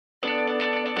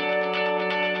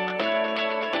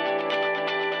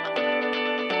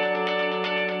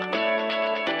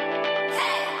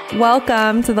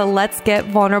Welcome to the Let's Get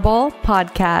Vulnerable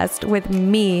podcast with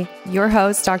me, your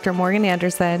host, Dr. Morgan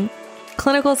Anderson,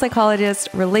 clinical psychologist,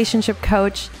 relationship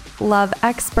coach, love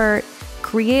expert,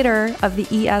 creator of the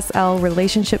ESL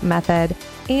relationship method,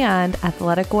 and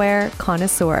athletic wear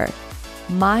connoisseur.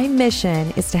 My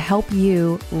mission is to help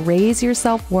you raise your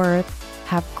self-worth,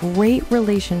 have great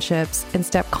relationships, and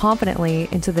step confidently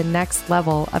into the next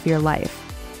level of your life.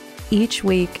 Each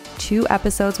week, 2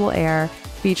 episodes will air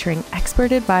featuring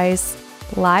expert advice,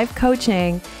 live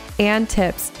coaching, and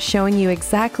tips showing you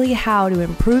exactly how to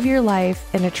improve your life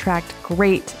and attract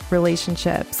great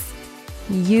relationships.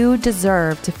 You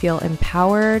deserve to feel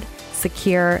empowered,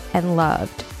 secure, and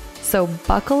loved. So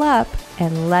buckle up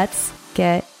and let's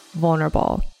get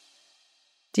vulnerable.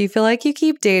 Do you feel like you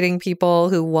keep dating people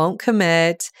who won't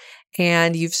commit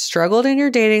and you've struggled in your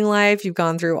dating life? You've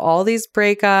gone through all these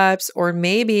breakups, or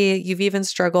maybe you've even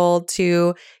struggled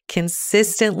to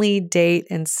consistently date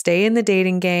and stay in the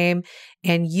dating game,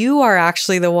 and you are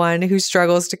actually the one who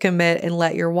struggles to commit and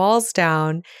let your walls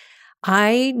down.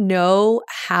 I know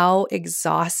how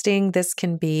exhausting this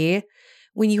can be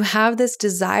when you have this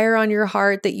desire on your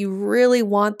heart that you really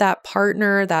want that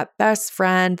partner, that best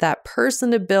friend, that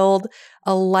person to build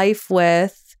a life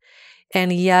with,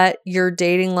 and yet your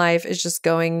dating life is just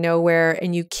going nowhere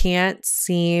and you can't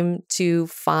seem to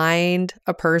find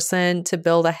a person to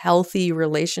build a healthy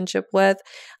relationship with.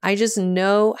 I just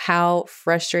know how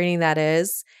frustrating that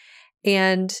is.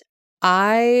 And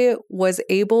I was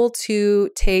able to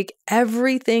take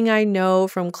everything I know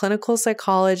from clinical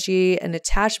psychology and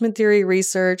attachment theory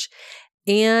research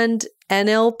and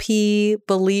NLP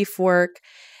belief work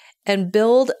and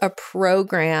build a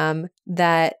program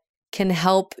that can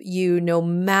help you no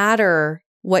matter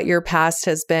what your past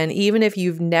has been. Even if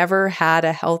you've never had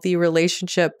a healthy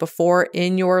relationship before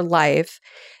in your life,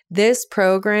 this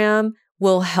program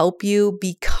will help you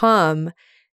become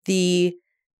the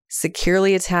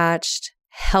securely attached,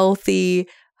 healthy,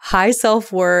 high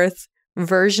self-worth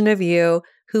version of you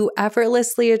who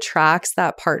effortlessly attracts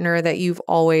that partner that you've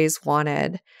always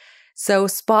wanted. So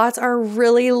spots are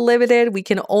really limited. We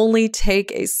can only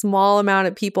take a small amount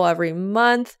of people every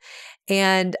month.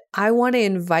 And I want to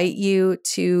invite you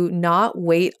to not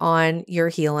wait on your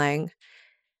healing.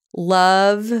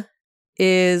 Love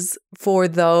is for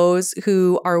those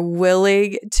who are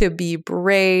willing to be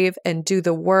brave and do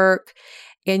the work.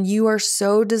 And you are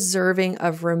so deserving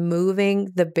of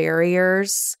removing the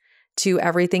barriers to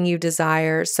everything you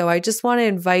desire. So I just want to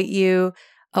invite you,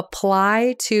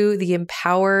 apply to the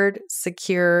Empowered,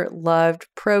 Secure, Loved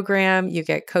program. You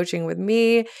get coaching with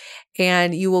me,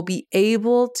 and you will be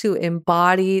able to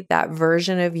embody that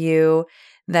version of you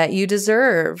that you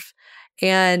deserve.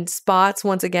 And spots,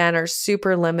 once again, are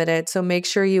super limited. So make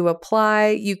sure you apply.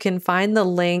 You can find the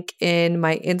link in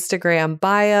my Instagram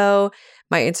bio.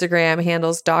 My Instagram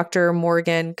handles Dr.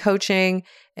 Morgan Coaching,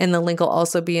 and the link will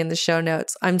also be in the show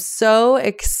notes. I'm so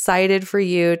excited for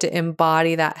you to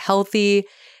embody that healthy,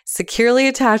 securely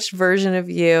attached version of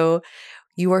you.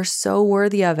 You are so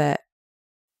worthy of it.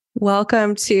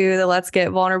 Welcome to the Let's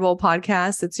Get Vulnerable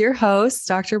podcast. It's your host,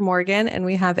 Dr. Morgan, and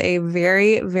we have a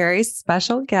very, very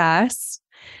special guest.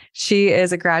 She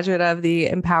is a graduate of the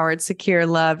Empowered, Secure,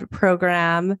 Loved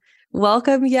program.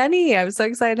 Welcome, Yenny. I'm so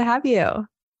excited to have you.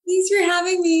 Thanks for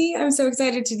having me. I'm so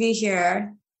excited to be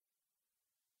here.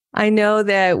 I know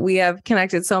that we have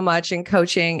connected so much in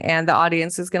coaching, and the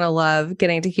audience is going to love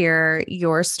getting to hear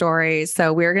your story.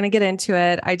 So we're going to get into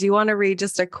it. I do want to read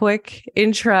just a quick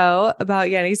intro about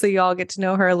Yenny so you all get to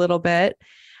know her a little bit.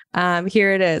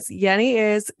 Here it is. Yenny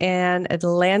is an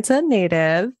Atlanta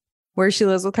native where she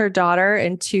lives with her daughter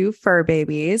and 2 fur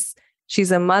babies.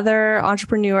 She's a mother,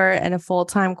 entrepreneur, and a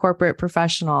full-time corporate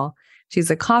professional. She's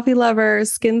a coffee lover,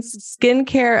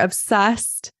 skincare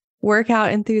obsessed,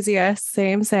 workout enthusiast,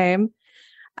 same.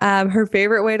 Her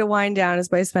favorite way to wind down is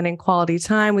by spending quality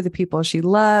time with the people she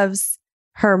loves.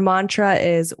 Her mantra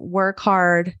is work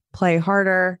hard, play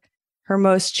harder. Her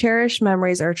most cherished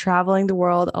memories are traveling the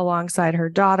world alongside her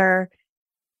daughter.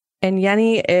 And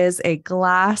Yenny is a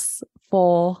glass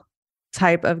full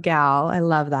type of gal. I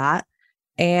love that.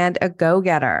 And a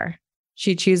go-getter.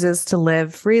 She chooses to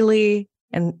live freely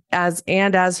and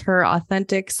as her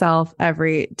authentic self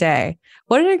every day.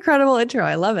 What an incredible intro.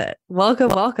 I love it. Welcome.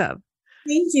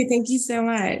 Thank you. Thank you so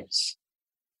much.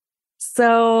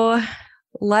 So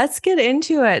let's get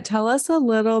into it. Tell us a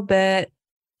little bit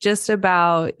just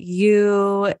about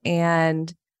you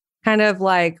and kind of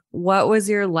like, what was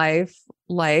your life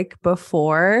like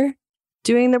before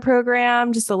doing the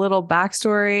program? Just a little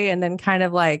backstory, and then kind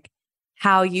of like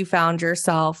how you found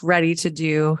yourself ready to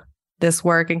do this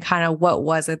work and kind of what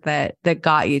was it that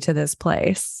got you to this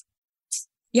place?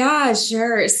 Yeah,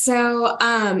 sure. So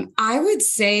I would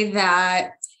say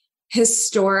that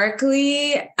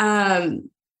historically, I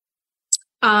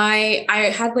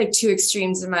had like two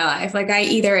extremes in my life. Like I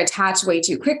either attached way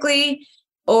too quickly,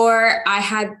 or I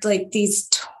had like these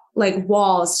like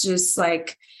walls just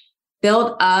like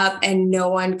built up and no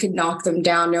one could knock them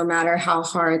down no matter how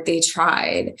hard they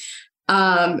tried.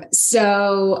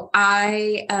 So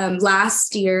I,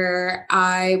 last year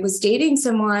I was dating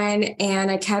someone and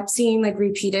I kept seeing like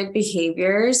repeated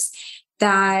behaviors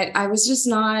that I was just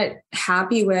not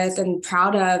happy with and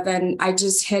proud of. And I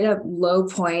just hit a low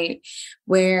point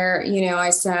where, I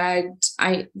said,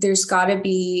 there's gotta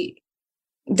be,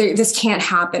 this can't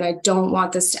happen. I don't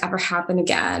want this to ever happen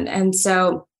again. And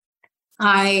so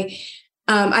I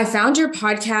found your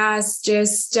podcast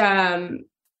just,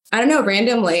 I don't know,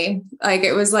 randomly, like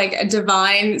it was like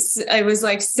it was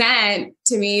like sent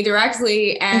to me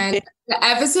directly. And the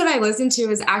episode I listened to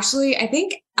was actually, I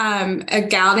think, a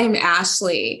gal named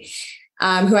Ashley,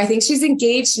 who I think she's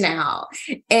engaged now.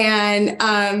 And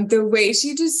the way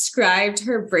she described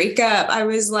her breakup, I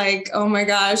was like, oh my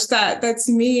gosh, that's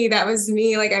me. That was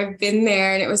me. Like I've been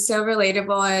there, and it was so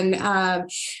relatable.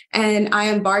 And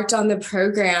I embarked on the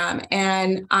program,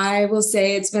 and I will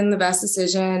say it's been the best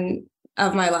decision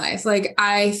of my life. Like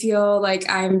I feel like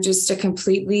I'm just a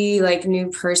completely like new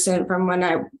person from when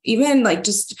I even like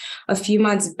just a few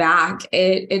months back.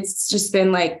 It's just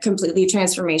been like completely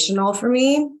transformational for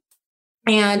me.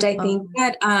 And I think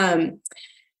that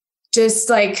just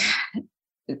like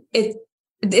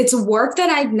it's work that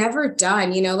I'd never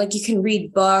done, like you can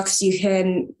read books, you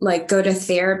can like go to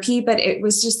therapy, but it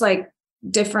was just like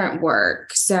different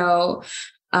work. So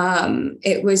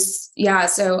it was, yeah.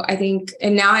 So I think,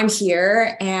 and now I'm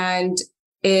here, and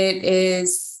it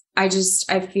is, I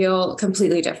feel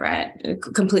completely different, a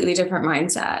completely different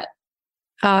mindset.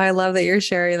 Oh, I love that you're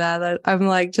sharing that. I'm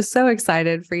like just so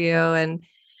excited for you. And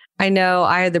I know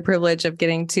I had the privilege of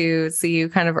getting to see you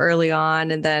kind of early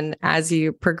on, and then as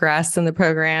you progressed in the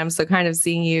program. So kind of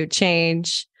seeing you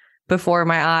change before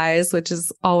my eyes, which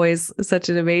is always such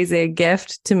an amazing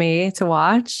gift to me to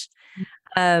watch.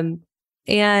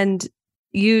 And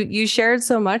you shared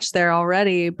so much there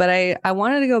already, but I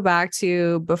wanted to go back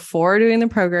to before doing the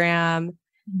program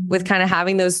with kind of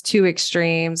having those two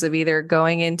extremes of either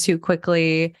going in too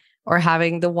quickly or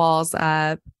having the walls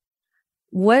up.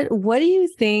 What do you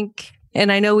think?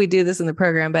 And I know we do this in the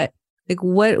program, but like,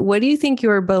 what do you think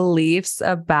your beliefs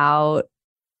about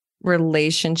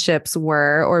relationships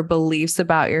were, or beliefs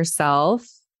about yourself,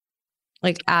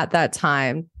 like at that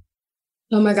time?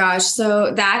 Oh my gosh.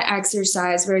 So that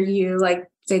exercise where you like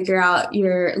figure out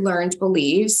your learned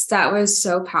beliefs, that was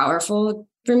so powerful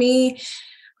for me.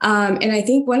 And I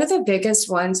think one of the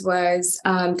biggest ones was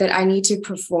that I need to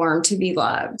perform to be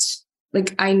loved.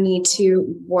 Like I need to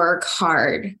work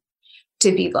hard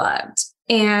to be loved.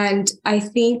 And I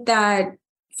think that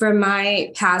from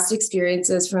my past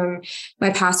experiences, from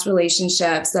my past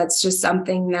relationships, that's just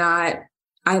something that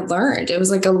I learned. It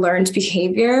was like a learned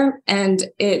behavior, and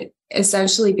it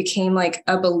essentially became like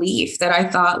a belief that I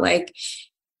thought like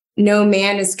no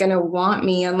man is going to want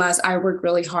me unless I work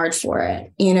really hard for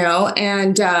it,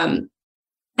 and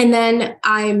then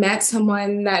I met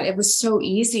someone that it was so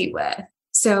easy with.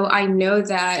 So I know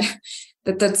that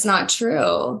that's not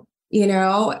true,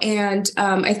 and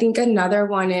I think another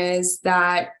one is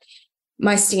that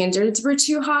my standards were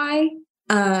too high.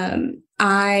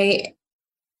 I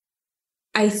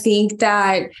think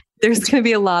that there's going to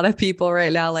be a lot of people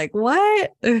right now like,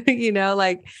 what?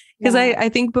 Because I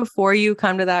think before you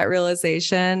come to that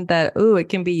realization that, it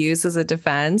can be used as a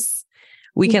defense,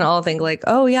 we can all think like,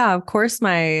 oh yeah, of course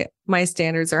my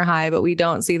standards are high, but we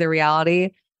don't see the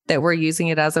reality that we're using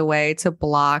it as a way to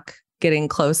block getting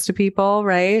close to people.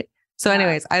 Right. So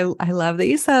anyways, I love that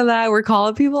you said that. We're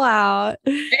calling people out.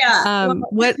 Yeah.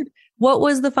 What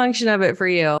was the function of it for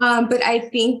you? But I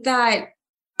think that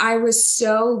I was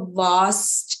so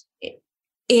lost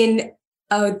in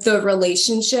the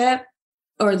relationship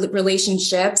or the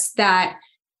relationships that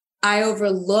I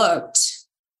overlooked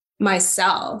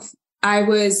myself. I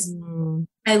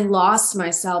lost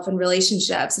myself in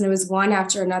relationships, and it was one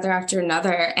after another after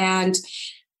another. And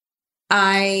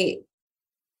it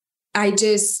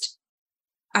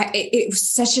was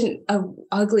such an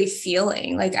ugly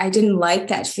feeling. Like I didn't like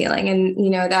that feeling.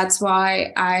 And, that's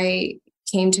why I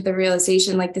came to the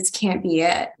realization, like, this can't be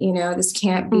it, this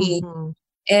can't be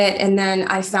it. And then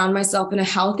I found myself in a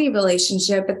healthy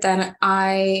relationship, but then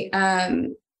I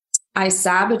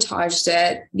sabotaged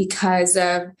it because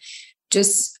of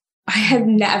just I had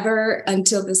never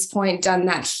until this point done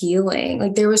that healing.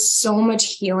 Like there was so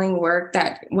much healing work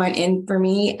that went in for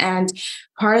me. And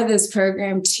part of this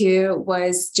program too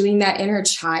was doing that inner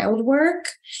child work.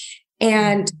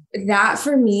 And that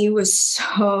for me was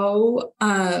so,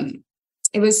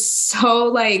 it was so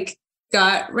like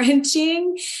gut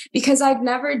wrenching because I'd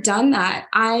never done that.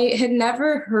 I had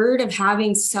never heard of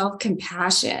having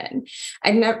self-compassion.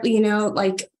 I'd never,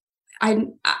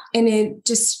 and it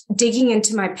just digging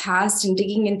into my past and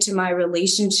digging into my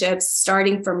relationships,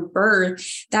 starting from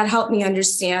birth, that helped me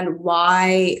understand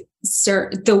why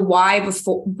behind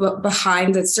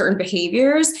the certain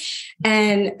behaviors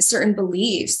and certain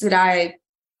beliefs that I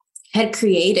had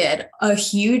created. A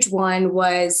huge one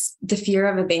was the fear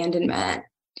of abandonment.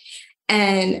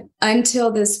 And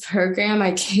until this program,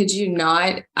 I kid you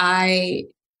not, I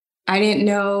didn't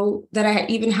know that I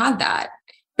even had that.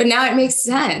 But now it makes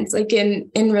sense. Like in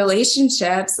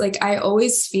relationships, like I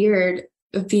always feared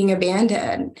of being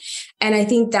abandoned. And I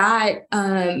think that,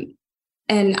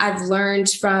 and I've learned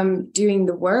from doing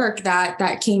the work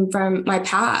that came from my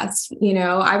past.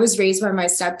 I was raised by my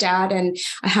stepdad, and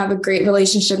I have a great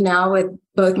relationship now with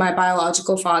both my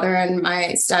biological father and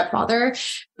my stepfather.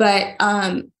 But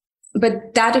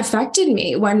that affected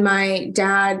me when my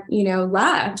dad,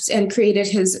 left and created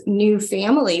his new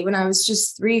family when I was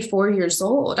just 3-4 years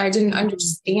old. I didn't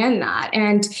understand that.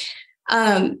 And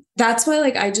that's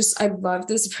why, I love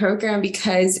this program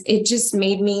because it just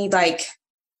made me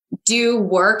do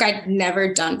work I'd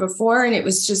never done before. And it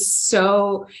was just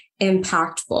so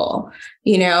impactful,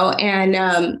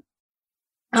 and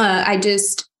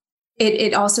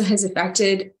it also has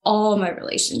affected all my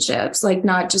relationships, like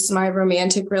not just my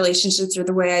romantic relationships or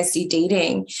the way I see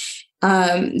dating.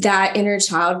 That inner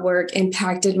child work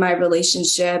impacted my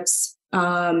relationships,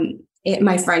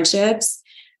 my friendships,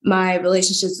 my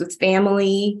relationships with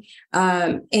family.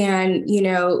 And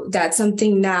that's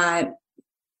something that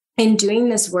in doing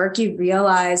this work, you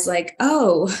realize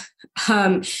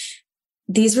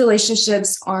these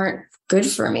relationships aren't good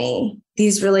for me.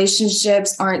 These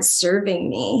relationships aren't serving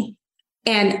me.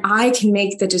 And I can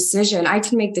make the decision. I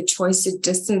can make the choice to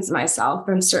distance myself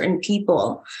from certain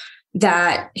people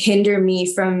that hinder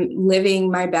me from living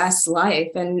my best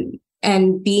life and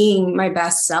being my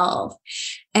best self.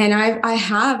 And I've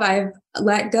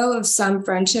let go of some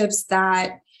friendships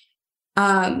that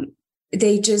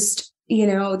they just,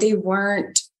 they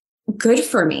weren't good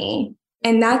for me.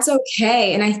 And that's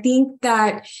okay. And I think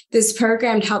that this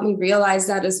program helped me realize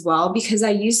that as well, because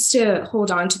I used to hold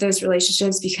on to those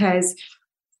relationships because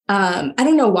I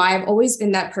don't know why. I've always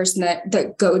been that person,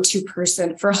 that go-to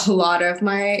person for a lot of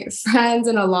my friends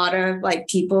and a lot of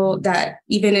people that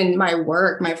even in my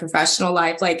work, my professional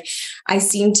life, I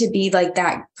seem to be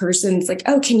that person's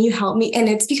oh, can you help me? And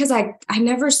it's because I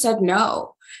never said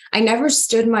no. I never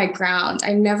stood my ground.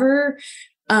 I never,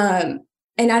 and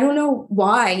I don't know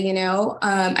why,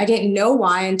 I didn't know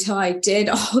why until I did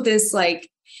all this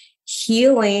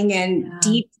healing and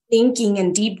deep thinking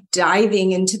and deep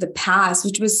diving into the past,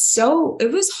 which was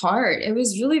it was hard. It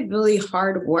was really, really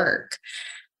hard work.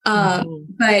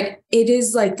 But it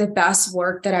is the best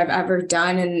work that I've ever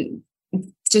done. And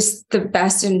just the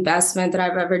best investment that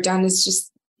I've ever done is just,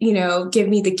 give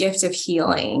me the gift of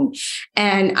healing.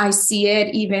 And I see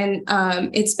it even,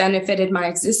 it's benefited my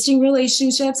existing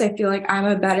relationships. I feel like I'm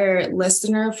a better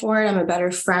listener for it. I'm a better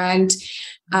friend.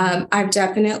 I've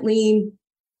definitely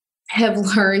have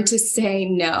learned to say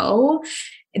no.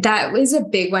 That was a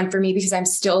big one for me because I'm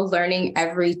still learning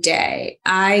every day.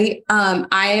 I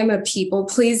am a people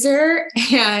pleaser,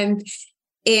 and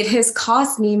it has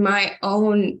cost me my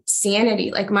own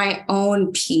sanity, my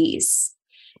own peace.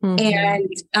 And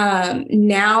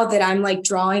now that I'm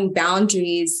drawing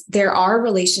boundaries, there are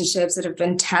relationships that have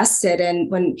been tested.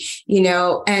 And when,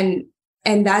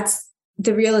 and that's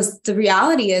the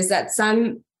reality is that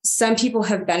some people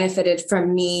have benefited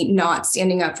from me not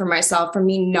standing up for myself, from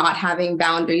me not having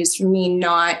boundaries, from me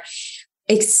not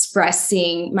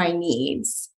expressing my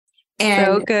needs. And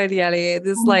so good, Yenny.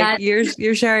 This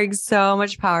you're sharing so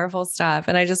much powerful stuff.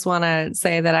 And I just want to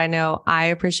say that I know I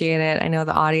appreciate it. I know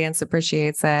the audience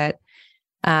appreciates it.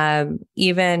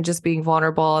 Even just being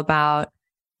vulnerable about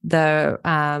the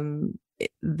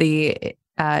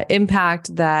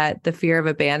impact that the fear of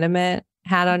abandonment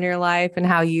had on your life and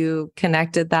how you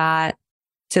connected that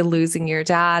to losing your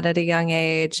dad at a young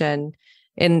age. And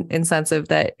in sense of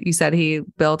that, you said he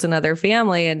built another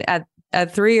family, and at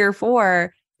 3 or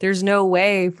 4, there's no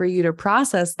way for you to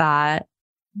process that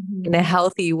in a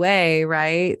healthy way.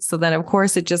 Right. So then of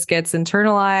course it just gets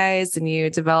internalized and you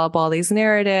develop all these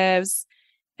narratives.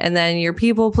 And then you're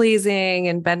people pleasing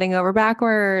and bending over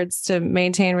backwards to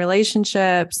maintain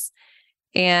relationships.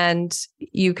 And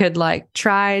you could like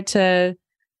try to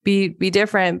be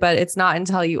different, but it's not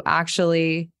until you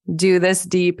actually do this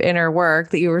deep inner work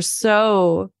that you were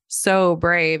so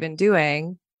brave in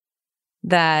doing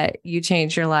that you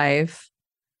change your life.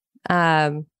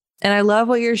 And I love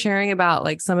what you're sharing about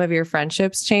like some of your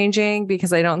friendships changing,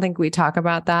 because I don't think we talk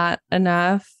about that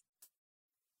enough.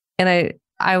 And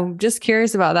I'm just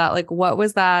curious about that. Like, what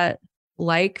was that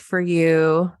like for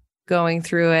you going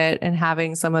through it and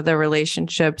having some of the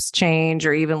relationships change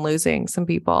or even losing some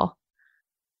people?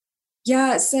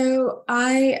 Yeah. So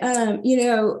I,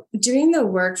 doing the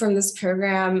work from this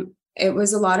program, it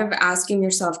was a lot of asking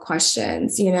yourself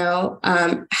questions, how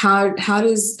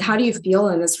do you feel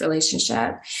in this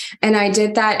relationship? And I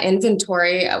did that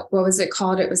inventory. What was it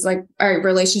called? It was like a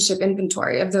relationship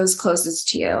inventory of those closest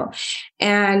to you.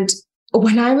 And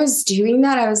when I was doing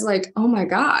that, I was like, oh my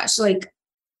gosh, like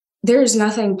there's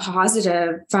nothing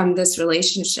positive from this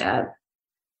relationship.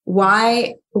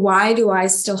 Why do I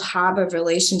still have a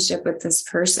relationship with this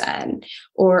person?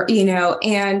 Or,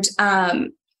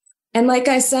 and like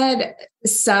I said,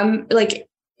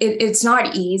 it's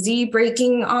not easy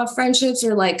breaking off friendships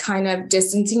or like kind of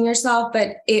distancing yourself,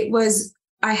 but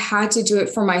I had to do it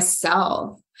for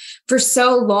myself. For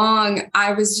so long,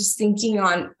 I was just thinking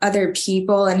on other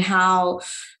people and how,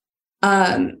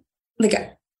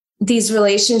 like these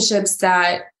relationships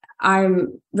that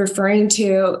I'm referring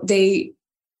to, they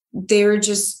were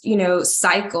just,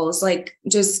 cycles, like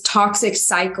just toxic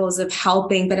cycles of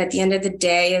helping. But at the end of the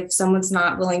day, if someone's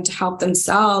not willing to help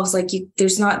themselves, like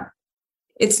it's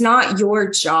not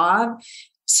your job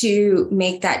to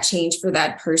make that change for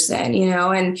that person,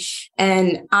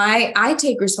 and I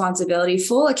take responsibility,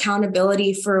 full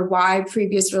accountability for why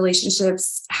previous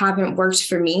relationships haven't worked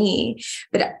for me.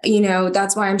 But,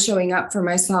 that's why I'm showing up for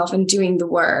myself and doing the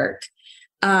work.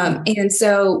 And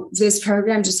so this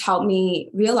program just helped me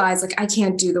realize like, I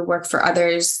can't do the work for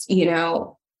others.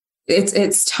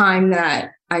 It's time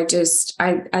that I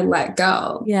let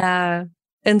go. Yeah.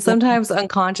 And sometimes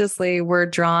unconsciously we're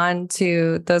drawn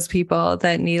to those people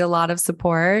that need a lot of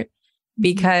support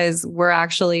because we're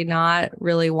actually not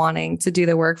really wanting to do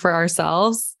the work for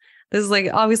ourselves. This is like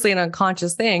obviously an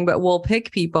unconscious thing, but we'll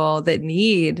pick people that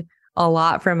need a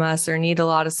lot from us or need a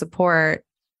lot of support,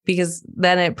 because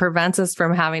then it prevents us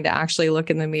from having to actually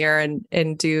look in the mirror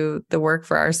and do the work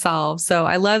for ourselves. So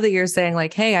I love that you're saying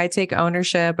like, hey, I take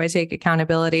ownership, I take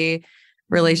accountability.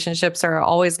 Relationships are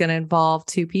always going to involve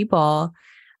two people,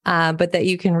 but that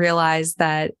you can realize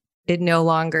that it no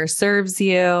longer serves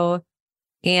you.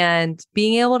 And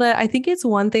being able to, I think it's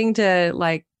one thing to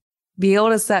like be able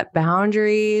to set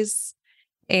boundaries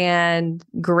and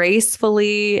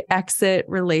gracefully exit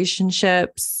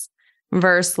relationships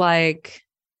versus like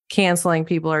canceling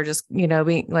people or just,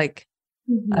 being like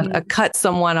a cut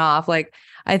someone off. Like,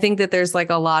 I think that there's like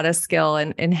a lot of skill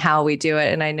in how we do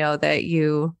it. And I know that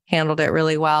you handled it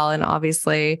really well, and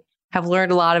obviously have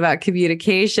learned a lot about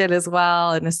communication as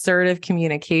well, and assertive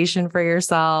communication for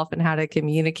yourself and how to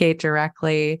communicate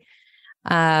directly.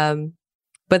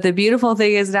 But the beautiful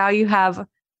thing is now you have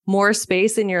more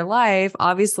space in your life,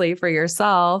 obviously for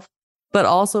yourself, but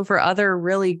also for other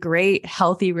really great,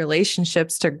 healthy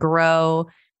relationships to grow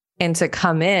and to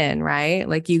come in, right?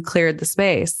 Like you cleared the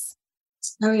space.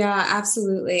 Oh yeah,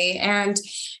 absolutely. And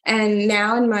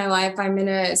now in my life, I'm in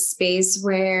a space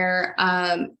where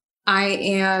I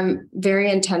am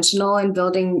very intentional in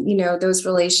building, those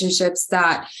relationships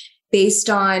that based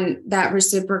on that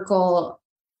reciprocal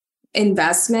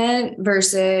investment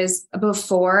versus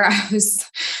before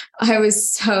I was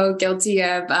so guilty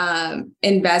of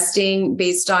investing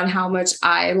based on how much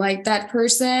I like that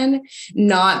person,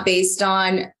 not based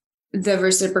on the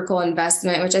reciprocal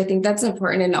investment, which I think that's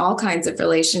important in all kinds of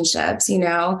relationships,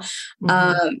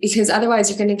 because otherwise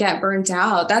you're going to get burnt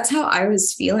out. That's how I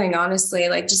was feeling, honestly,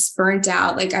 like just burnt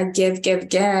out. Like I give.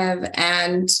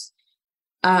 And,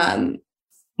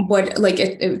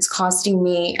 it's costing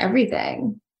me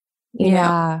everything, you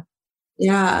know?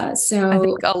 Yeah. So I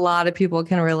think a lot of people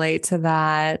can relate to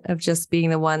that, of just being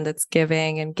the one that's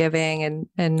giving and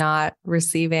not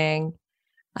receiving.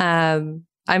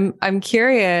 I'm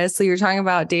curious. So you're talking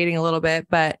about dating a little bit,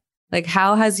 but like,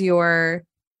 how has your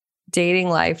dating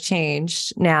life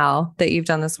changed now that you've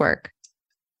done this work?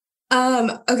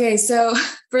 Okay. So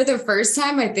for the first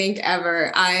time, I think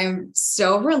ever, I'm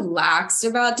so relaxed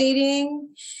about dating.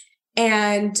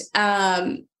 And,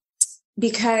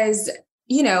 because,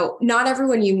 not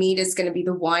everyone you meet is going to be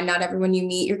the one. Not everyone you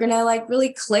meet, you're going to like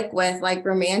really click with like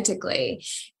romantically.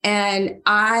 And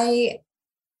I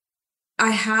I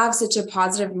have such a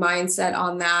positive mindset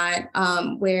on that,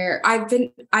 where I've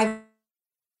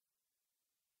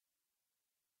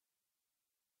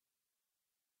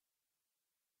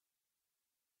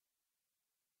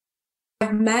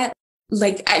met,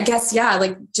 like, I guess, yeah,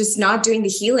 like just not doing the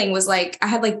healing was like, I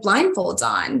had like blindfolds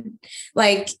on.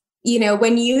 Like,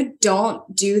 when you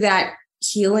don't do that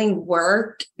healing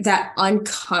work, that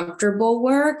uncomfortable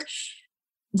work,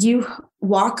 you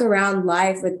walk around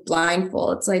life with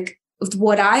blindfolds. Like,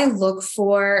 what I look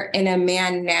for in a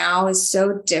man now is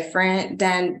so different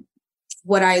than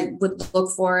what I would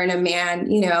look for in a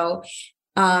man,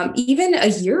 even a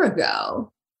year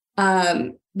ago.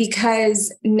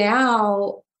 Because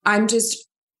now I'm just,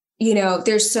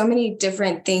 there's so many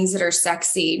different things that are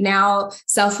sexy. Now,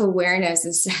 self-awareness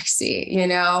is sexy,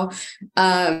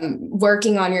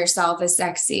 working on yourself is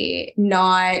sexy,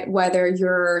 not whether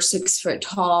you're 6 foot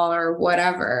tall or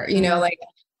whatever, like,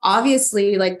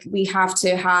 obviously, like, we have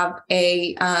to have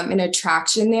an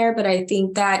attraction there. But I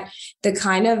think that the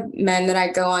kind of men that I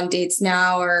go on dates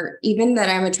now, or even that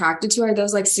I'm attracted to, are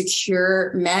those like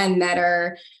secure men that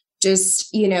are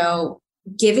just,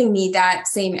 giving me that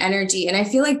same energy. And I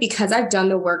feel like because I've done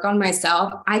the work on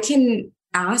myself, I can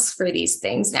ask for these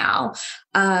things now,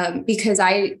 because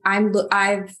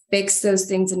I've fixed those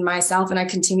things in myself, and I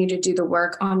continue to do the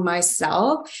work on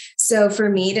myself. So for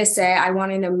me to say I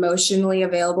want an emotionally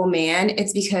available man,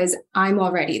 it's because I'm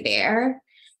already there.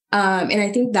 And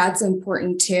I think that's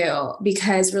important too,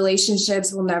 because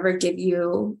relationships will never give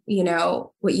you,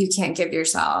 what you can't give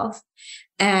yourself.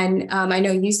 And I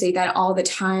know you say that all the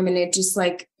time, and it just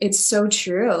like, it's so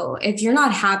true. If you're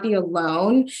not happy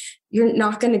alone, you're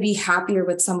not going to be happier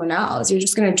with someone else. You're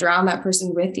just going to drown that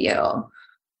person with you.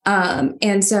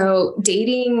 And so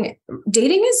dating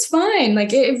is fun.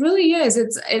 Like, it really is.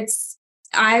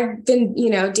 I've been,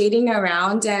 dating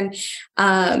around, and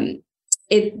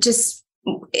it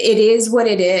is what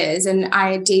it is. And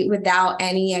I date without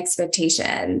any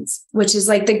expectations, which is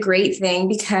like the great thing,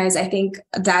 because I think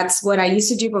that's what I used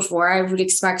to do before. I would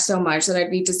expect so much that I'd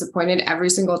be disappointed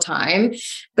every single time.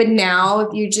 But now,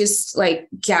 if you're just like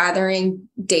gathering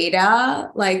data,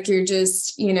 like you're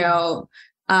just,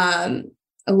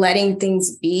 letting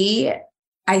things be,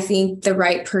 I think the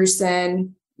right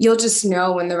person, you'll just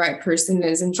know when the right person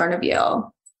is in front of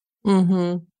you.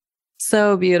 Mm-hmm.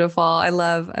 So beautiful. I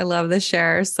love the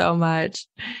share so much.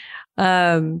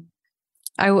 I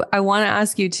want to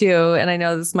ask you too, and I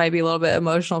know this might be a little bit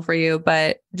emotional for you,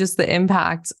 but just the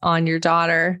impact on your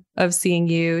daughter of seeing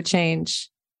you change.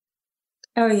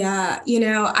 Oh yeah.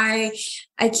 I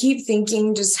keep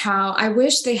thinking just how I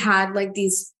wish they had like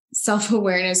these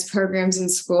self-awareness programs in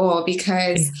school,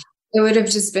 because it would have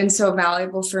just been so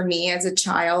valuable for me as a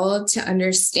child to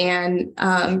understand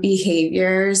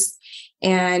behaviors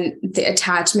and the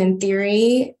attachment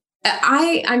theory.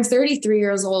 I'm 33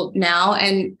 years old now,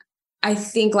 and I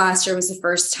think last year was the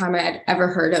first time I had ever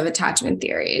heard of attachment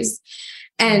theories.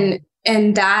 And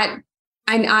I'm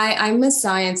a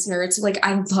science nerd. So like,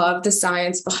 I love the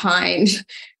science behind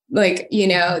like,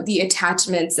 the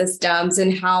attachment systems,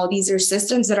 and how these are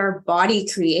systems that our body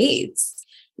creates,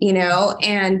 and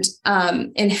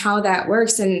how that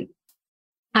works. And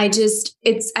I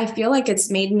feel like it's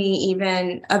made me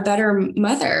even a better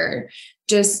mother,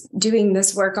 just doing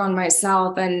this work on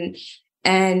myself, and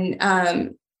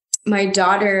my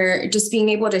daughter, just being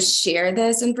able to share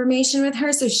this information with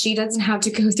her, so she doesn't have to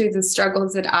go through the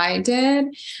struggles that I did,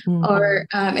 or,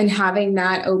 and having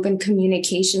that open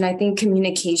communication. I think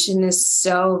communication is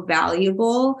so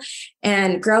valuable.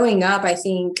 And growing up, I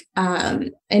think,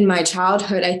 in my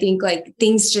childhood, I think like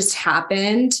things just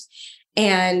happened,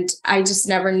 and I just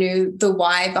never knew the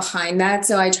why behind that.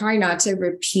 So I try not to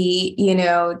repeat,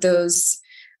 those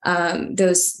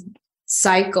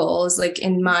cycles, like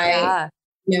in my,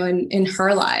 in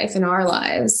her life, in our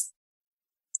lives.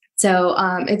 So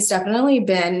it's definitely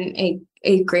been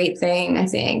a great thing, I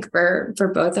think,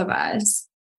 for both of us.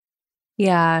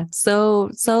 Yeah.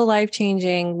 So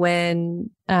life-changing when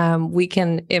we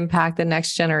can impact the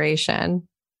next generation.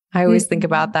 I always think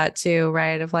about that too,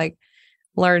 right? Of like,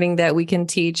 learning that we can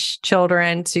teach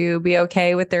children to be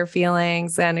okay with their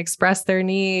feelings and express their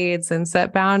needs and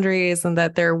set boundaries, and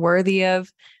that they're worthy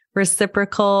of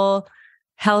reciprocal,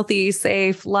 healthy,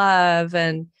 safe love.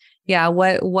 And yeah,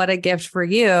 what a gift for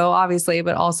you, obviously,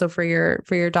 but also for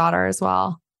your daughter as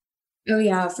well. Oh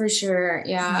yeah, for sure.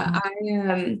 Yeah.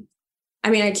 I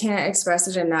mean, I can't express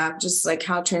it enough, just like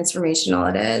how transformational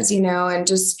it is, and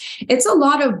just, it's a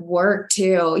lot of work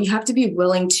too. You have to be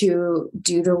willing to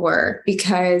do the work,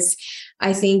 because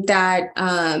I think that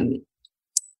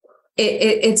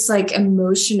it's like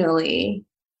emotionally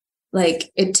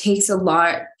like it takes a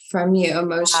lot from you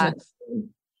emotionally.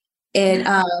 And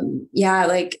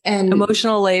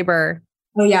Emotional labor.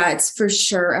 oh yeah, it's for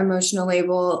sure emotional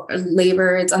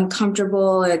labor. It's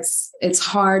uncomfortable. It's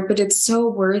hard, but it's so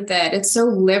worth it. It's so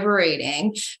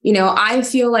liberating. I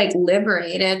feel like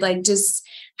liberated, like just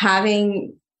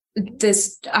having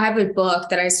this. I have a book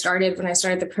that I started when I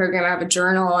started the program. I have a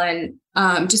journal, and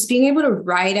just being able to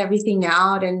write everything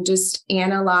out and just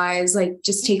analyze, like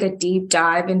just take a deep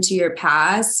dive into your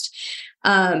past.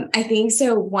 I think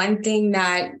so. One thing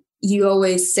that you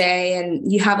always say,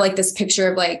 and you have like this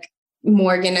picture of like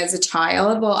Morgan as a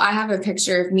child. Well, I have a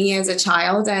picture of me as a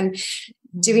child, and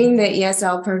doing the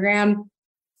ESL program,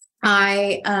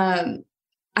 I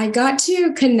got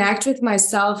to connect with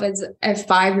myself as a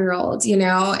 5-year-old,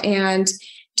 and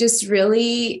just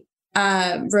really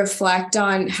reflect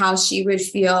on how she would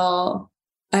feel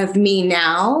of me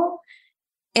now.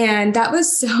 And that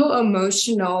was so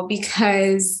emotional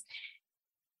because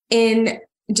in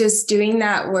just doing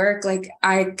that work, like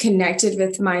I connected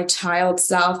with my child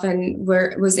self and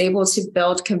was able to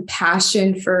build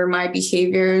compassion for my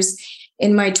behaviors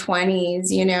in my 20s,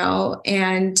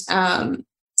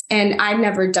 and I'd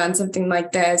never done something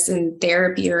like this in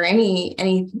therapy or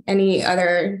any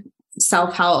other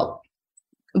self-help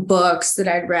books that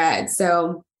I'd read.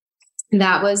 So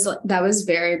that was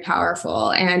very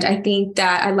powerful. And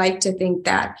I like to think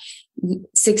that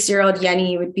 6-year-old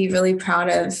Yenny would be really proud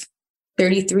of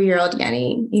 33-year-old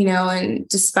Yenny, and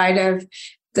despite of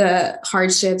the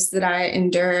hardships that I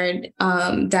endured,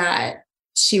 that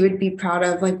she would be proud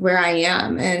of like where I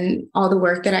am and all the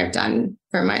work that I've done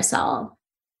for myself.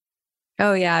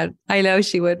 Oh yeah, I know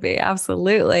she would be.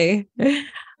 Absolutely.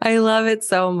 I love it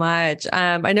so much.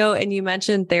 I know, and you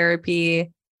mentioned therapy.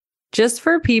 Just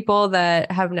for people that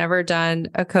have never done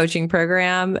a coaching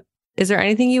program, is there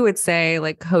anything you would say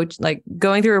like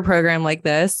going through a program like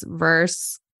this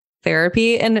versus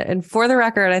therapy? And for the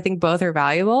record, I think both are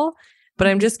valuable, but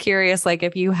I'm just curious, like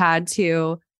if you had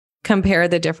to compare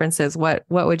the differences, what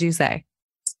would you say?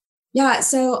 Yeah,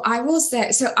 so I will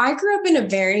say, so I grew up in a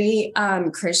very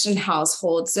Christian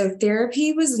household. So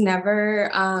therapy was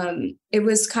never, it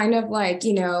was kind of like,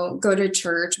 go to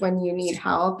church when you need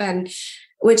help, and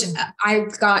which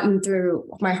I've gotten through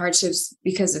my hardships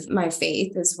because of my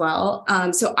faith as well.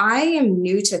 So I am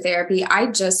new to therapy. I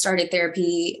just started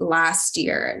therapy last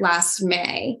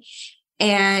May.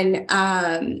 And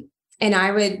I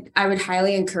would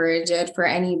highly encourage it for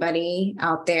anybody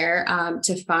out there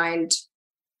to find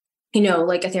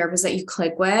like a therapist that you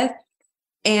click with.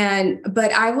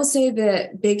 But I will say the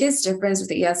biggest difference with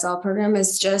the ESL program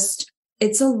is just,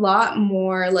 it's a lot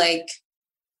more like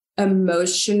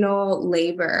emotional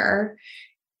labor,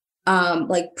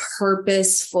 like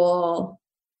purposeful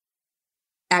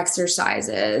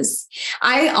exercises.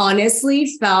 I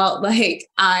honestly felt like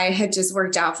I had just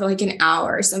worked out for like an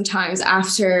hour sometimes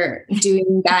after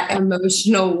doing that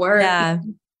emotional work. Yeah.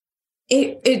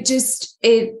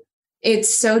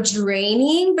 It's so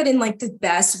draining, but in like the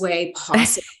best way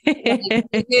possible. Like,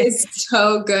 it is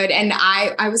so good. And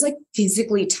I was like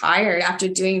physically tired after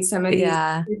doing some of these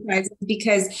exercises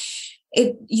because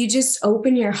you just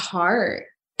open your heart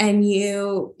and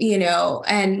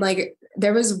and like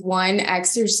there was one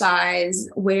exercise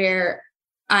where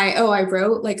I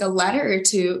wrote like a letter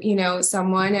to,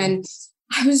 someone, and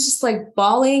I was just like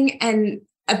bawling,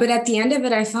 but at the end of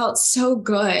it, I felt so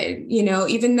good,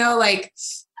 even though like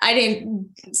I didn't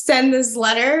send this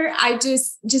letter. I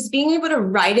just being able to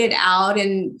write it out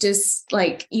and just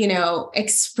like,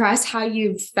 express how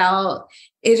you felt.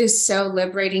 It is so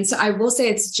liberating. So I will say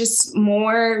it's just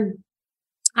more,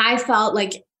 I felt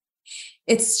like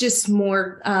it's just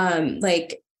more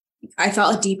like I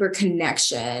felt a deeper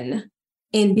connection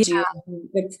in doing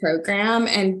the program,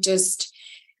 and just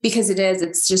because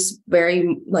it's just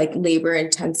very like labor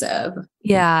intensive.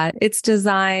 Yeah, it's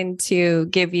designed to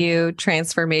give you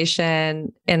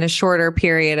transformation in a shorter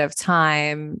period of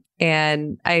time.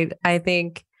 And I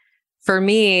think for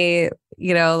me,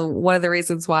 one of the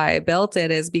reasons why I built it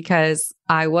is because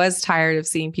I was tired of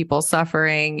seeing people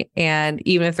suffering. And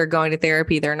even if they're going to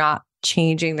therapy, they're not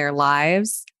changing their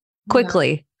lives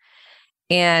quickly.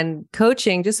 And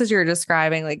coaching, just as you're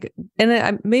describing, like,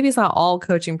 and maybe it's not all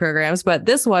coaching programs, but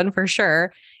this one for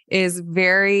sure is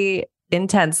very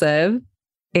intensive,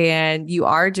 and you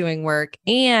are doing work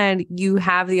and you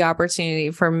have the opportunity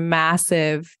for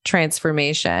massive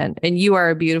transformation. And you are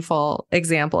a beautiful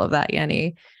example of that,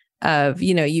 Yenny, of,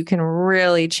 you can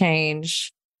really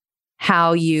change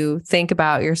how you think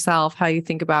about yourself, how you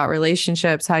think about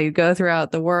relationships, how you go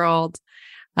throughout the world.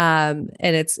 And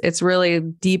it's really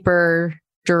deeper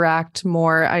direct,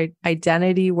 more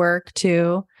identity work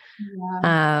too.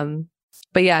 Yeah.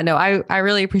 But yeah, no, I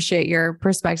really appreciate your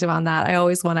perspective on that. I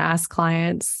always want to ask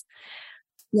clients.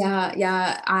 Yeah.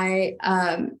 Yeah.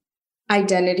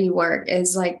 Identity work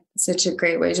is like such a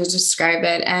great way to describe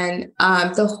it. And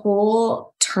the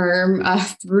whole term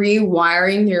of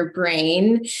rewiring your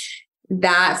brain,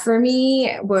 that for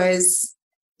me was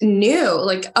new.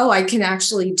 Like, oh, I can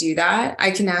actually do that.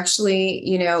 I can actually,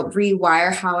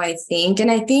 rewire how I think. And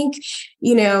I think,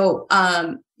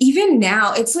 even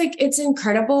now, it's like, it's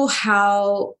incredible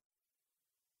how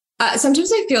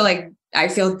sometimes I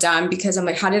feel dumb because I'm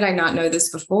like, how did I not know this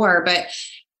before? But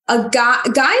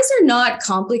guys are not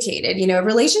complicated.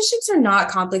 Relationships are not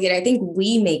complicated. I think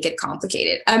we make it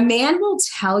complicated. A man will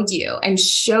tell you and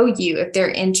show you if they're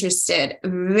interested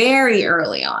very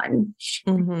early on.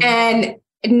 Mm-hmm. And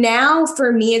now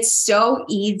for me, it's so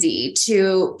easy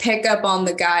to pick up on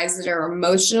the guys that are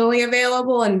emotionally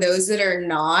available and those that are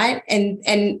not.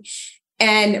 And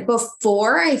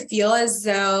before, I feel as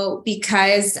though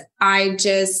because I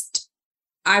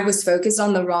was focused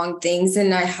on the wrong things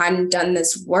and I hadn't done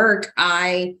this work,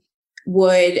 I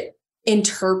would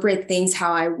interpret things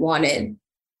how I wanted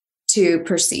to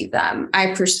perceive them.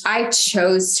 I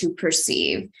chose to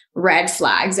perceive red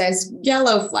flags as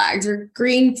yellow flags or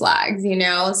green flags,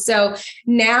 So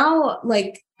now,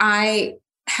 like, I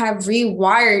have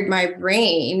rewired my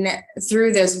brain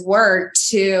through this work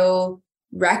to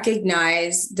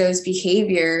recognize those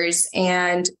behaviors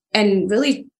and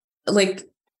really, like,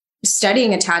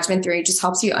 studying attachment theory just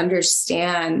helps you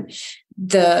understand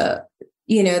the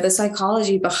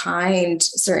psychology behind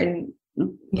certain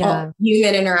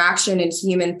human interaction and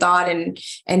human thought and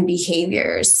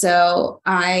behaviors. So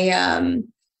it's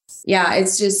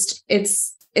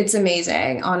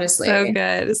amazing, honestly. So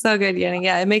good, Yenny.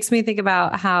 Yeah, it makes me think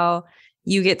about how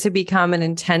you get to become an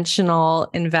intentional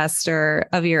investor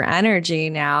of your energy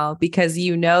now, because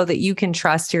you know that you can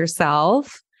trust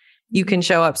yourself. You can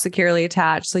show up securely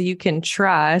attached, so you can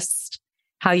trust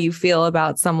how you feel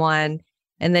about someone.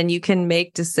 And then you can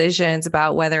make decisions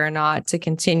about whether or not to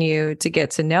continue to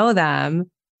get to know them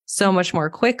so much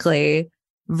more quickly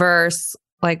versus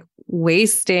like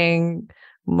wasting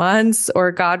months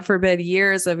or, God forbid,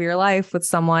 years of your life with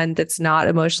someone that's not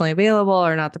emotionally available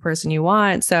or not the person you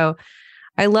want. So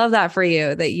I love that for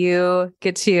you, that you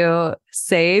get to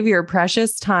save your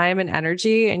precious time and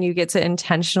energy and you get to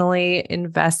intentionally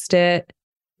invest it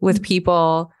with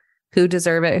people who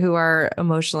deserve it, who are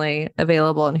emotionally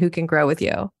available and who can grow with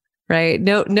you, right?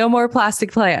 No more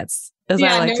plastic plants, as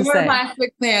I like to say. No more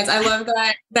plastic plants. I love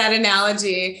that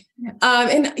analogy.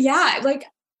 And yeah, like,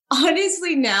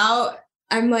 honestly, now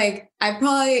I'm like, I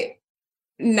probably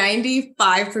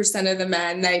 95% of the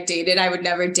men that I dated, I would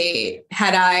never date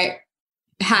had I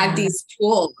had these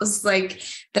tools like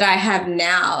that I have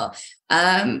now.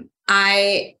 I'm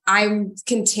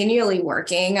continually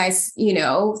working.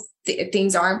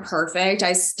 Things aren't perfect.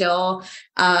 I still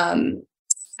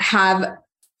have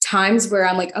times where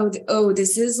I'm like, oh,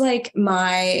 this is like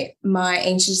my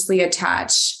anxiously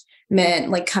attachment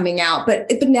like coming out.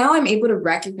 But now I'm able to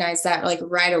recognize that like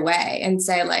right away and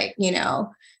say like,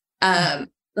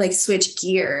 like switch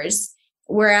gears.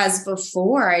 Whereas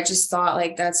before I just thought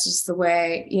like, that's just the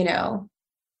way,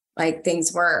 like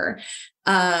things were.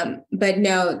 But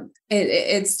no,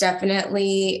 it's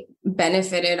definitely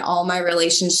benefited all my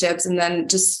relationships. And then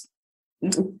just,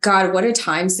 God, what a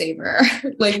time saver,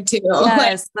 like too.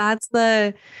 Yes,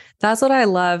 that's what I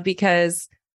love, because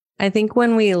I think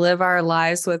when we live our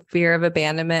lives with fear of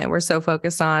abandonment, we're so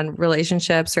focused on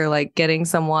relationships or like getting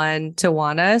someone to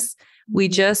want us, we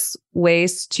just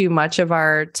waste too much of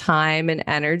our time and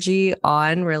energy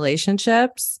on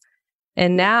relationships.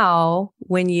 And now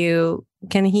when you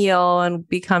can heal and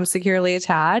become securely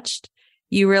attached,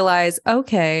 you realize,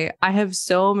 okay, I have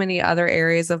so many other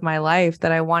areas of my life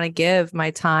that I want to give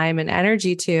my time and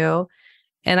energy to.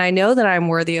 And I know that I'm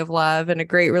worthy of love and a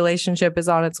great relationship is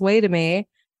on its way to me,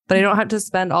 but I don't have to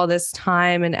spend all this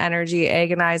time and energy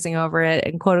agonizing over it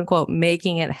and quote unquote,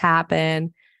 making it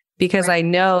happen, because I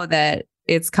know that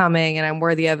it's coming and I'm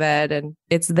worthy of it and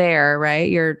it's there, right?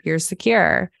 You're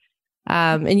secure.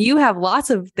 And you have lots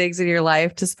of things in your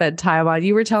life to spend time on.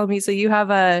 You were telling me, so you have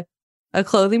a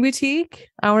clothing boutique.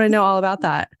 I want to know all about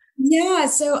that. Yeah,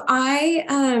 so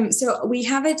we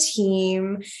have a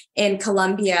team in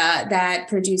Colombia that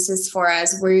produces for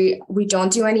us. We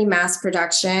don't do any mass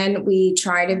production. We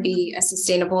try to be as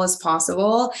sustainable as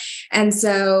possible. And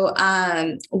so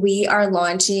we are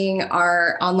launching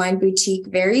our online boutique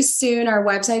very soon. Our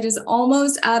website is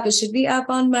almost up. It should be up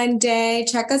on Monday.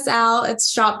 Check us out.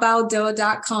 It's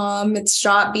shopbaudo.com. It's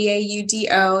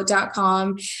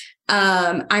shopbaudo.com.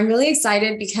 I'm really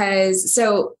excited because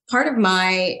part of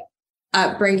my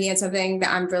upbringing and something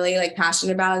that I'm really like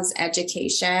passionate about is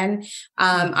education.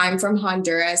 I'm from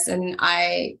Honduras and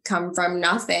I come from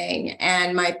nothing.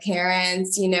 And my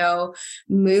parents,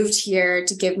 moved here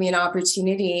to give me an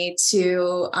opportunity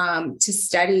to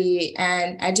study,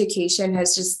 and education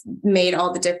has just made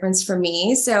all the difference for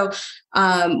me. So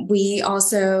we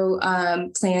also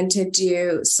plan to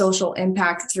do social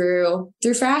impact through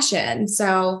fashion.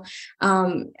 So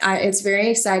it's very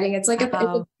exciting. It's like it's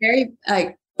a very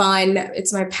fun.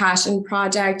 It's my passion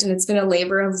project, and it's been a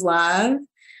labor of love.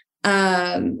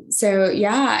 So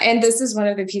yeah, and this is one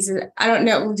of the pieces. I don't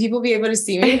know, will people be able to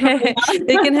see me?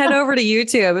 They can head over to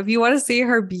YouTube. If you want to see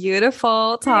her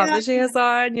beautiful top that she has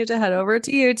on, you have to head over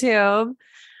to YouTube.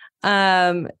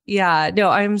 Yeah, no,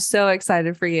 I'm so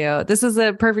excited for you. This is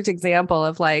a perfect example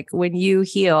of like when you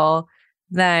heal,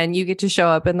 then you get to show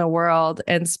up in the world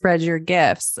and spread your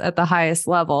gifts at the highest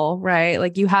level, right?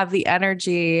 Like you have the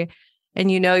energy and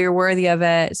you're worthy of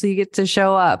it. So you get to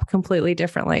show up completely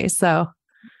differently. So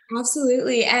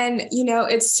absolutely. And,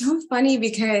 it's so funny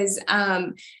because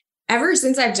ever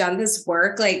since I've done this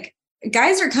work, like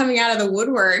guys are coming out of the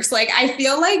woodworks. Like I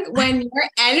feel like when your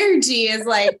energy is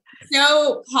like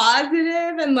so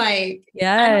positive and like,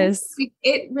 yes,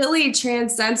 it really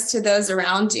transcends to those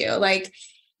around you. Like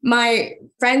my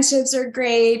friendships are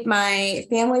great. My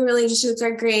family relationships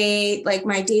are great. Like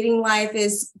my dating life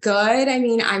is good. I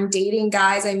mean, I'm dating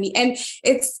guys I meet, and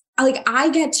it's like, I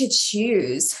get to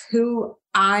choose who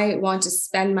I want to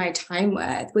spend my time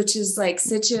with, which is like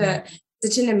such an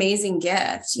amazing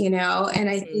gift, and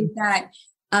I think that,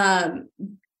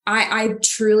 I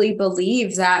truly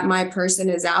believe that my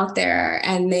person is out there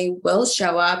and they will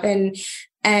show up, and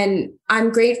I'm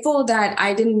grateful that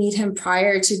I didn't meet him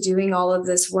prior to doing all of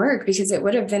this work, because it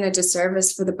would have been a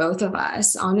disservice for the both of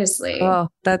us, honestly. Oh,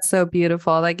 that's so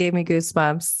beautiful. That gave me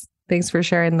goosebumps. Thanks for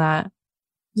sharing that.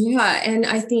 Yeah. And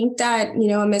I think that,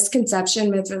 a misconception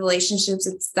with relationships,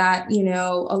 it's that,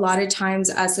 a lot of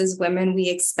times us as women, we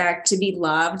expect to be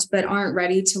loved, but aren't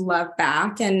ready to love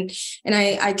back. And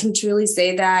I can truly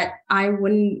say that I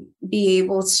wouldn't be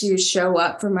able to show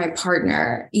up for my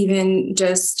partner, even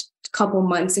just couple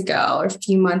months ago or a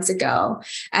few months ago,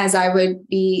 as I would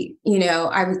be,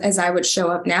 as I would show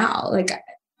up now. Like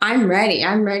I'm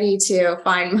ready to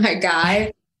find my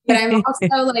guy, but I'm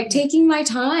also like taking my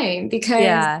time because,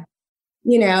 I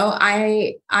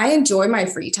enjoy my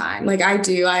free time. Like I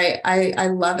do, I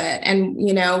love it. And,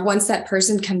 once that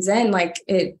person comes in, like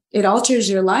it alters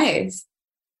your life.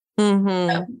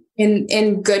 Mm-hmm.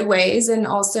 In good ways. And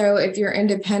also if you're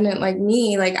independent like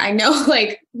me, like I know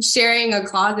like sharing a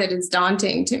closet is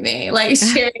daunting to me, like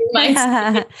sharing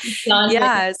my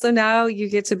yeah. So now you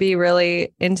get to be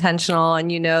really intentional, and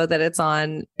that it's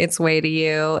on its way to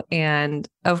you. And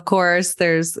of course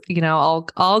there's,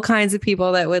 all kinds of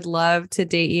people that would love to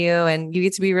date you, and you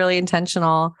get to be really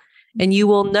intentional, and you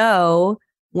will know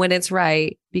when it's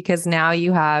right, because now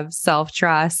you have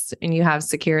self-trust and you have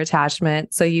secure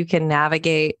attachment, so you can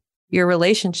navigate your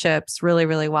relationships really,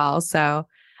 really well. So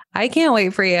I can't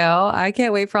wait for you. I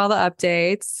can't wait for all the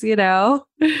updates,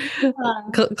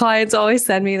 Clients always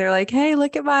send me, they're like, hey,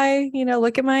 look at my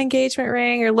engagement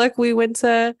ring, or look, we went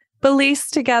to Belize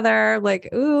together. Like,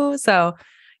 ooh. So,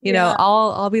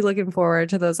 I'll be looking forward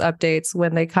to those updates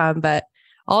when they come, but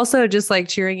also just like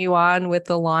cheering you on with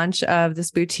the launch of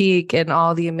this boutique and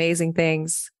all the amazing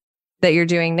things that you're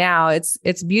doing now.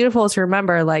 It's beautiful to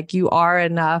remember, like, you are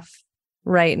enough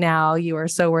right now. You are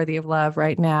so worthy of love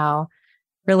right now.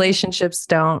 Relationships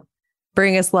don't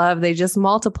bring us love. They just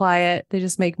multiply it. They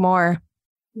just make more.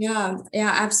 Yeah,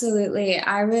 absolutely.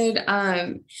 I would,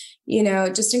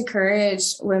 just encourage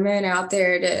women out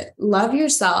there to love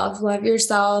yourself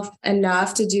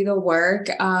enough to do the work.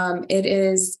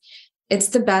 It's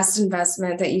the best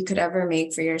investment that you could ever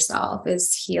make for yourself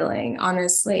is healing.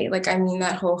 Honestly, like, I mean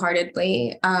that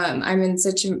wholeheartedly. I'm in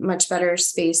such a much better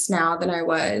space now than I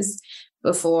was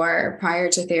before,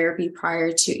 prior to therapy,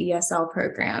 prior to ESL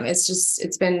program.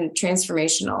 It's been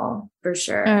transformational for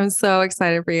sure. I'm so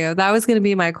excited for you. That was going to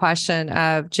be my question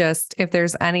of just if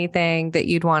there's anything that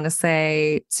you'd want to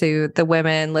say to the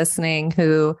women listening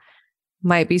who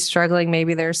might be struggling.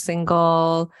 Maybe they're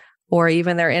single, or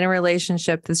even they're in a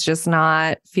relationship that's just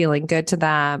not feeling good to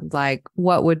them, like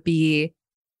what would be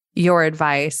your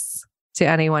advice to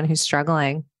anyone who's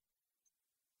struggling?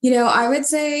 I would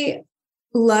say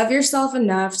love yourself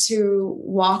enough to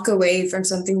walk away from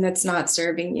something that's not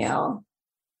serving you.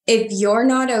 If you're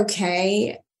not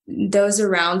okay, those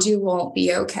around you won't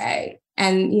be okay.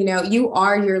 And, you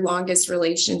are your longest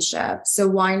relationship. So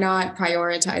why not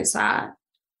prioritize that?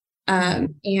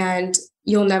 And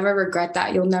you'll never regret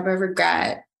that. You'll never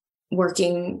regret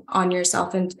working on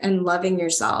yourself and loving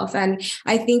yourself. And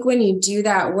I think when you do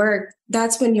that work,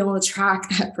 that's when you'll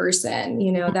attract that person,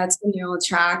 that's when you'll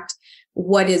attract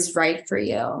what is right for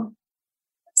you.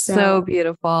 So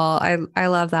beautiful. I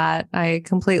love that. I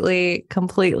completely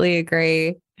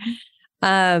agree.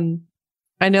 I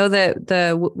know that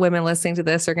the women listening to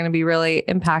this are going to be really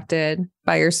impacted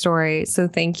by your story. So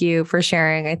thank you for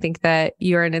sharing. I think that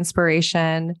you're an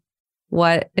inspiration.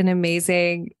 What an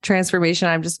amazing transformation.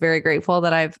 I'm just very grateful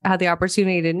that I've had the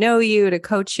opportunity to know you, to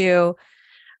coach you.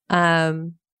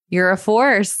 You're a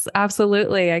force.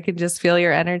 Absolutely. I can just feel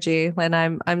your energy, and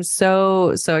I'm so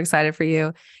excited for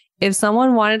you. If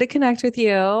someone wanted to connect with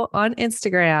you on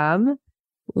Instagram,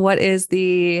 what is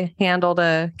the handle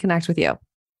to connect with you?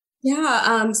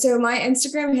 Yeah. So my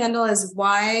Instagram handle is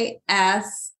YF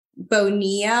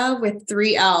Bonilla with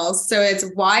 3 L's. So it's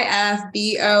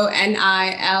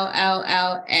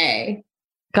YFBONILLLA.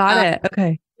 Got it.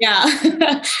 Okay.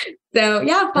 Yeah. So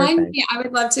yeah, find me. I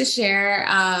would love to share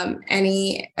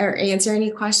any or answer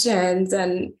any questions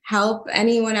and help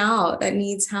anyone out that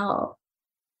needs help.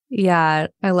 Yeah,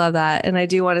 I love that. And I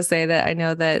do want to say that I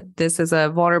know that this is a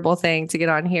vulnerable thing to get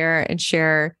on here and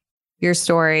share your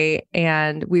story.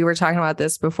 And we were talking about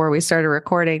this before we started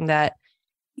recording, that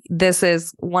this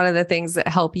is one of the things that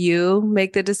help you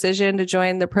make the decision to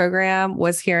join the program,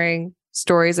 was hearing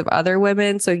stories of other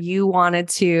women. So you wanted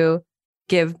to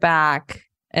give back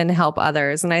and help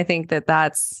others. And I think that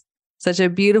that's such a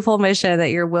beautiful mission,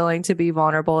 that you're willing to be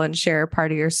vulnerable and share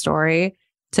part of your story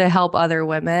to help other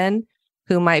women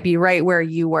who might be right where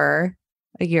you were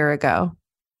a year ago.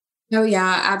 Oh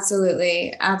yeah,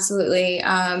 absolutely. Absolutely.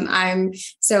 I'm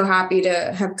so happy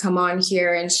to have come on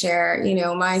here and share,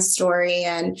 my story,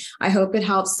 and I hope it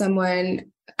helps someone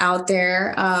out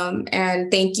there. And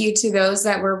thank you to those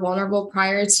that were vulnerable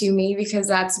prior to me, because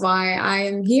that's why I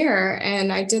am here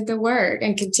and I did the work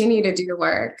and continue to do the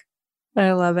work.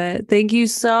 I love it. Thank you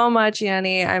so much,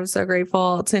 Yenny. I'm so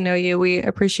grateful to know you. We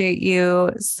appreciate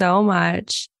you so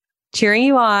much. Cheering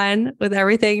you on with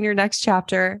everything in your next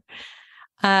chapter.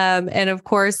 And of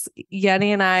course, Yenny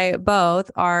and I both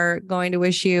are going to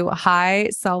wish you high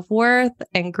self-worth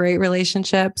and great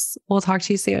relationships. We'll talk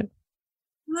to you soon.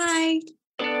 Bye.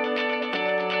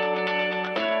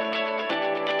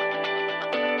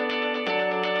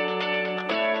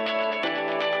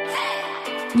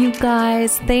 You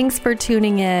guys, thanks for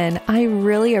tuning in. I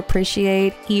really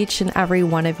appreciate each and every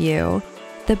one of you.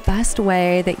 The best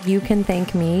way that you can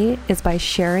thank me is by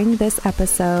sharing this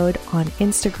episode on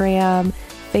Instagram,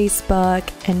 Facebook,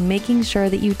 and making sure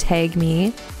that you tag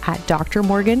me at Dr.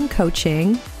 Morgan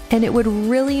Coaching. And it would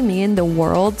really mean the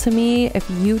world to me if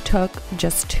you took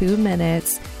just 2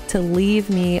 minutes to leave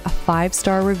me a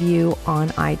 5-star review on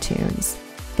iTunes.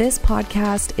 This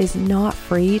podcast is not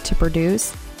free to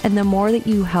produce, and the more that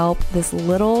you help this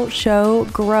little show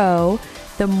grow,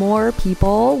 the more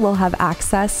people will have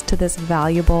access to this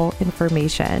valuable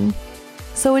information.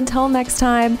 So until next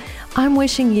time, I'm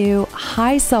wishing you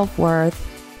high self-worth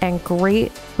and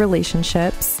great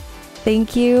relationships.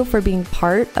 Thank you for being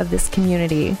part of this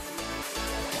community.